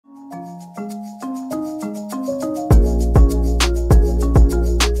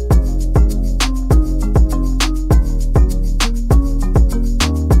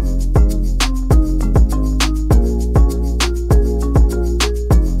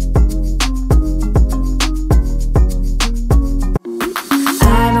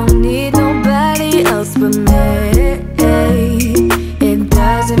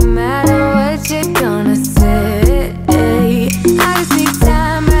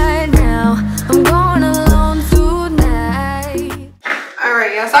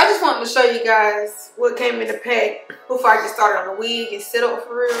you guys what came in the pack before I get started on the wig and set up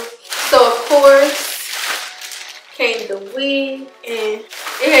for real. So of course came the wig, and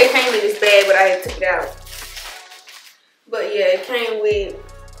it came in this bag, but I had took it out. But yeah, it came with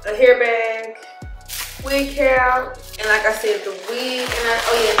a hair bag, wig cap, and like I said, the wig,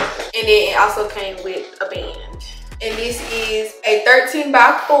 and then it also came with a band. And this is a 13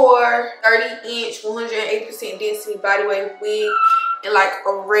 by 4, 30-inch, 180% density bodyweight wig in like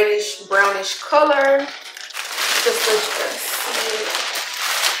a reddish brownish color. Just so you guys see it.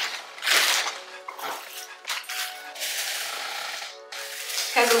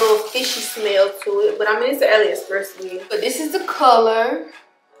 Has a little fishy smell to it, but I mean it's an Aliexpress wig. But this is the color.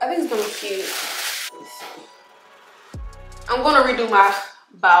 I think it's gonna be cute. Let me see. I'm gonna redo my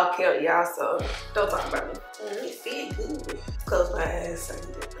bald cap, y'all, so don't talk about me. It fit good. Close my eyes so I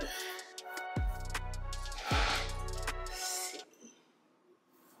can get it.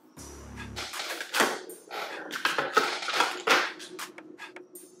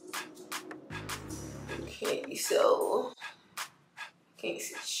 Okay, so can't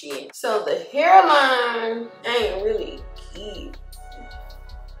see shit. So the hairline ain't really cute.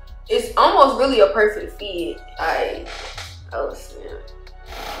 It's almost really a perfect fit. Oh snap.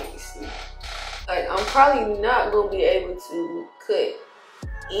 Can't see. Like, I'm probably not gonna be able to cut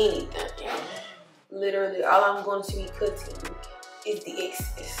anything. Literally, all I'm going to be cutting is the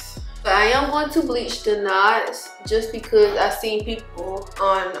excess. But I am going to bleach the knots just because I've seen people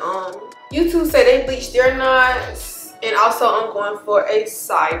on YouTube say they bleach their knots. And also, I'm going for a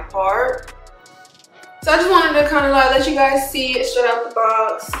side part. So I just wanted to kind of like let you guys see it straight out the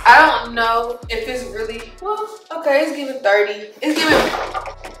box. I don't know if it's really, well, okay, it's giving 30.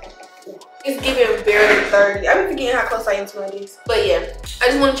 It's giving barely 30. I've been forgetting how close I am to my days. But yeah, I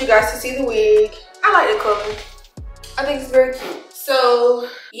just wanted you guys to see the wig. I like the color. I think it's very cute. So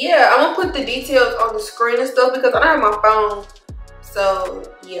yeah, I'm gonna put the details on the screen and stuff because I don't have my phone. So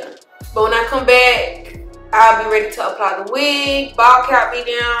yeah. But when I come back, I'll be ready to apply the wig, bald cap me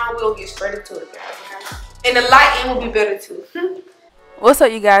down. We'll get straight into it, guys, okay? And the lighting will be better too. What's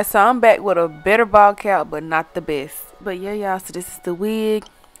up, you guys? So I'm back with a better bald cap, but not the best. But yeah, y'all, so this is the wig,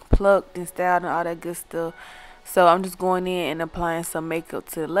 plucked and styled and all that good stuff. So I'm just going in and applying some makeup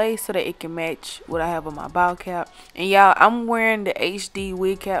to the lace so that it can match what I have on my bald cap. And y'all, I'm wearing the HD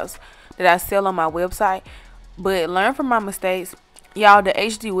wig caps that I sell on my website, but learn from my mistakes. Y'all, the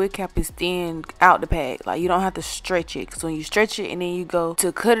HD wig cap is thin out the pack. Like, you don't have to stretch it, because when you stretch it and then you go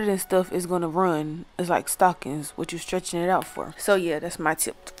to cut it and stuff, it's gonna run. It's like stockings, what you're stretching it out for. So yeah, that's my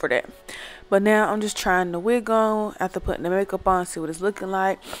tip for that. But now I'm just trying the wig on after putting the makeup on, see what it's looking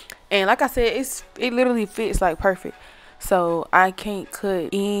like. And like I said, it literally fits like perfect. So I can't cut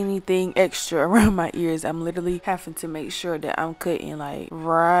anything extra around my ears. I'm literally having to make sure that I'm cutting like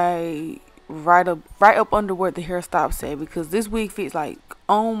right up under where the hair stops at, because this wig fits like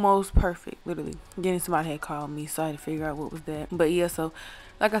almost perfect. Literally, getting somebody had called me, so I had to figure out what was that. But yeah, so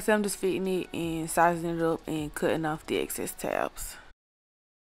like I said, I'm just fitting it and sizing it up and cutting off the excess tabs.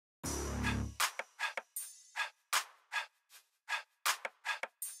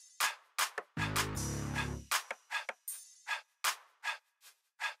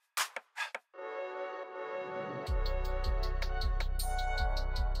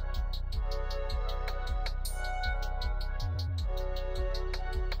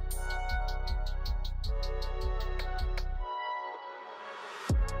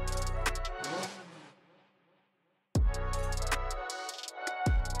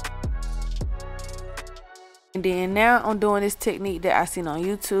 And then now I'm doing this technique that I seen on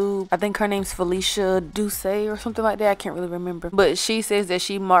YouTube. I think her name's Felicia Duce or something like that. I can't really remember. But she says that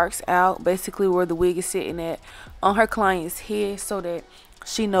she marks out basically where the wig is sitting at on her client's head so that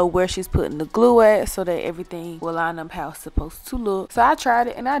she know where she's putting the glue at, so that everything will line up how it's supposed to look. So I tried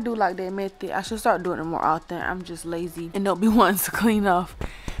it and I do like that method. I should start doing it more often. I'm just lazy and don't be wanting to clean off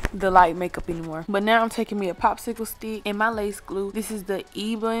the light makeup anymore. But now I'm taking me a popsicle stick and my lace glue. This is the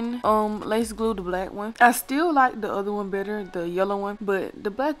Eben lace glue, the black one. I still like the other one better, the yellow one, but the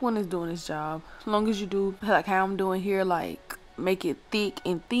black one is doing its job. As long as you do like how I'm doing here, like make it thick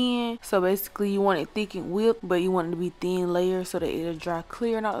and thin. So basically you want it thick and whipped, but you want it to be thin layers so that it'll dry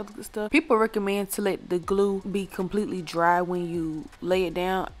clear and all that good stuff. People recommend to let the glue be completely dry when you lay it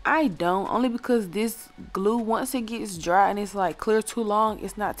down. I don't, only because this glue, once it gets dry and it's like clear too long,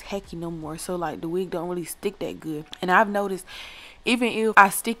 it's not tacky no more. So like the wig don't really stick that good. And I've noticed even if I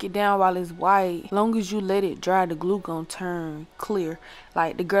stick it down while it's white, long as you let it dry, the glue gonna turn clear.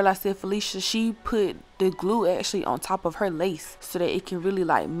 Like the girl I said, Felicia, she put the glue actually on top of her lace so that it can really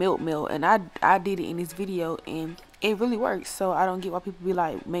like melt. And I did it in this video and it really works. So I don't get why people be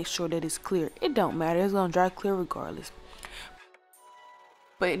like, make sure that it's clear. It don't matter, it's gonna dry clear regardless.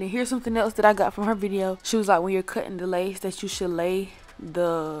 But then here's something else that I got from her video. She was like, when you're cutting the lace, that you should lay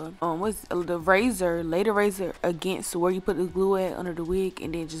the lay the razor against where you put the glue at under the wig,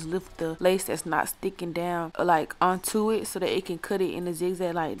 and then just lift the lace that's not sticking down like onto it, so that it can cut it in a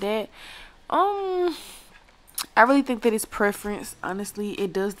zigzag like that. I really think that it's preference. Honestly,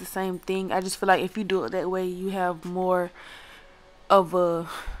 it does the same thing. I just feel like if you do it that way, you have more of a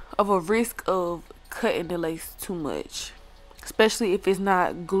risk of cutting the lace too much, especially if it's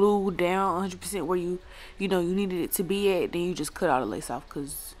not glued down 100% where you needed it to be at. Then you just cut all the lace off,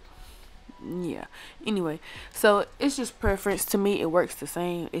 because yeah. Anyway, so it's just preference. To me, it works the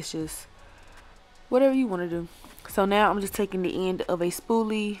same. It's just whatever you want to do. So now I'm just taking the end of a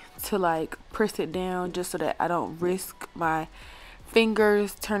spoolie to like press it down, just so that I don't risk my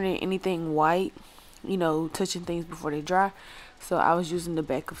fingers turning anything white, you know, touching things before they dry. So I was using the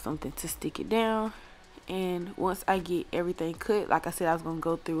back of something to stick it down. And once I get everything cut, like I said, I was going to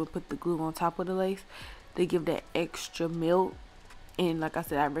go through and put the glue on top of the lace to give that extra melt. And like I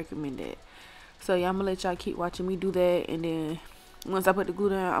said, I recommend that. So yeah, I'm going to let y'all keep watching me do that. And then once I put the glue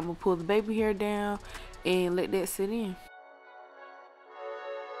down, I'm going to pull the baby hair down and let that sit in.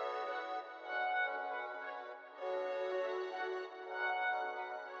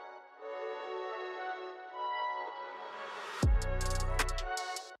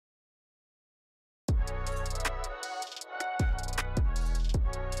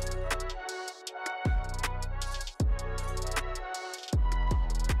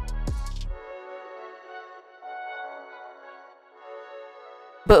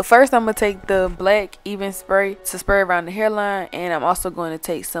 But first, I'm going to take the black even spray to spray around the hairline. And I'm also going to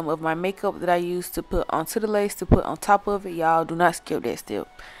take some of my makeup that I used to put onto the lace to put on top of it. Y'all do not skip that step.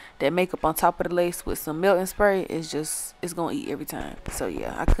 That makeup on top of the lace with some melting spray is just, it's going to eat every time. So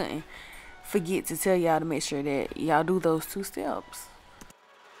yeah, I couldn't forget to tell y'all to make sure that y'all do those 2 steps.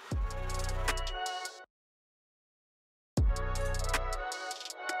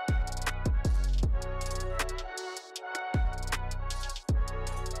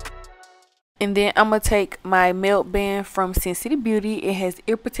 And then I'm going to take my melt band from Sin City Beauty. It has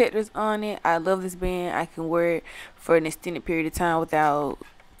ear protectors on it. I love this band. I can wear it for an extended period of time without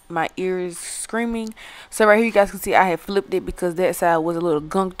my ears screaming. So right here you guys can see I had flipped it because that side was a little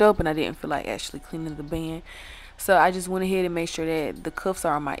gunked up and I didn't feel like actually cleaning the band. So I just went ahead and made sure that the cuffs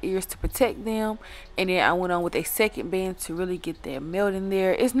are on my ears to protect them. And then I went on with a second band to really get that melt in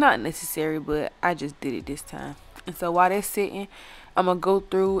there. It's not necessary, but I just did it this time. And so while that's sitting, I'm gonna go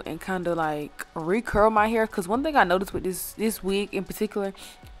through and kind of like recurl my hair, because one thing I noticed with this wig in particular,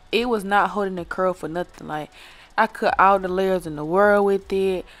 it was not holding the curl for nothing. Like, I cut all the layers in the world with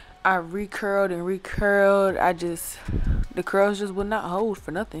it. I recurled and recurled. The curls just would not hold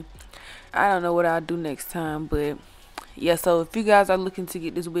for nothing. I don't know what I'll do next time, but yeah. So if you guys are looking to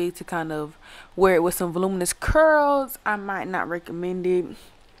get this wig to kind of wear it with some voluminous curls, I might not recommend it,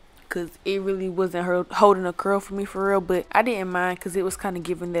 because it really wasn't holding a curl for me for real. But I didn't mind, because it was kind of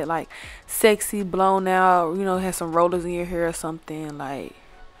giving that like sexy blown out, you know, had some rollers in your hair or something. Like,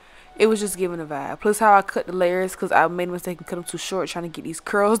 it was just giving a vibe. Plus how I cut the layers, because I made a mistake and cut them too short trying to get these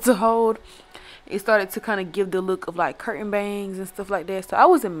curls to hold. It started to kind of give the look of like curtain bangs and stuff like that. So I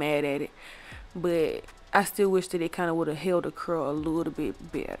wasn't mad at it, but I still wish that it kind of would have held the curl a little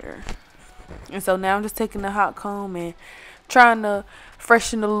bit better. And so now I'm just taking the hot comb and trying to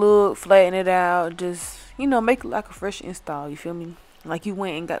freshen the look, flatten it out, just, you know, make it like a fresh install. You feel me? Like you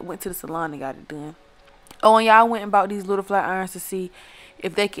went to the salon and got it done. Oh, and y'all went and bought these little flat irons to see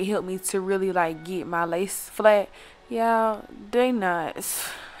if they could help me to really like get my lace flat. Y'all, they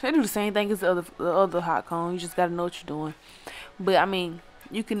do the same thing as the other hot comb. You just gotta know what you're doing. But I mean,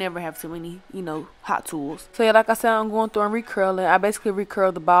 you can never have too many, you know, hot tools. So yeah, like I said, I'm going through and recurling. I basically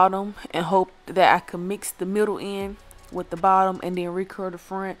recurl the bottom and hope that I can mix the middle end with the bottom, and then recurl the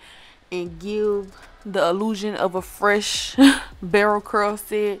front and give the illusion of a fresh barrel curl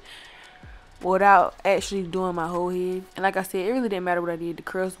set without actually doing my whole head. And like I said, it really didn't matter what I did. The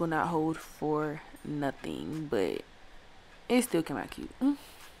curls will not hold for nothing, but it still came out cute.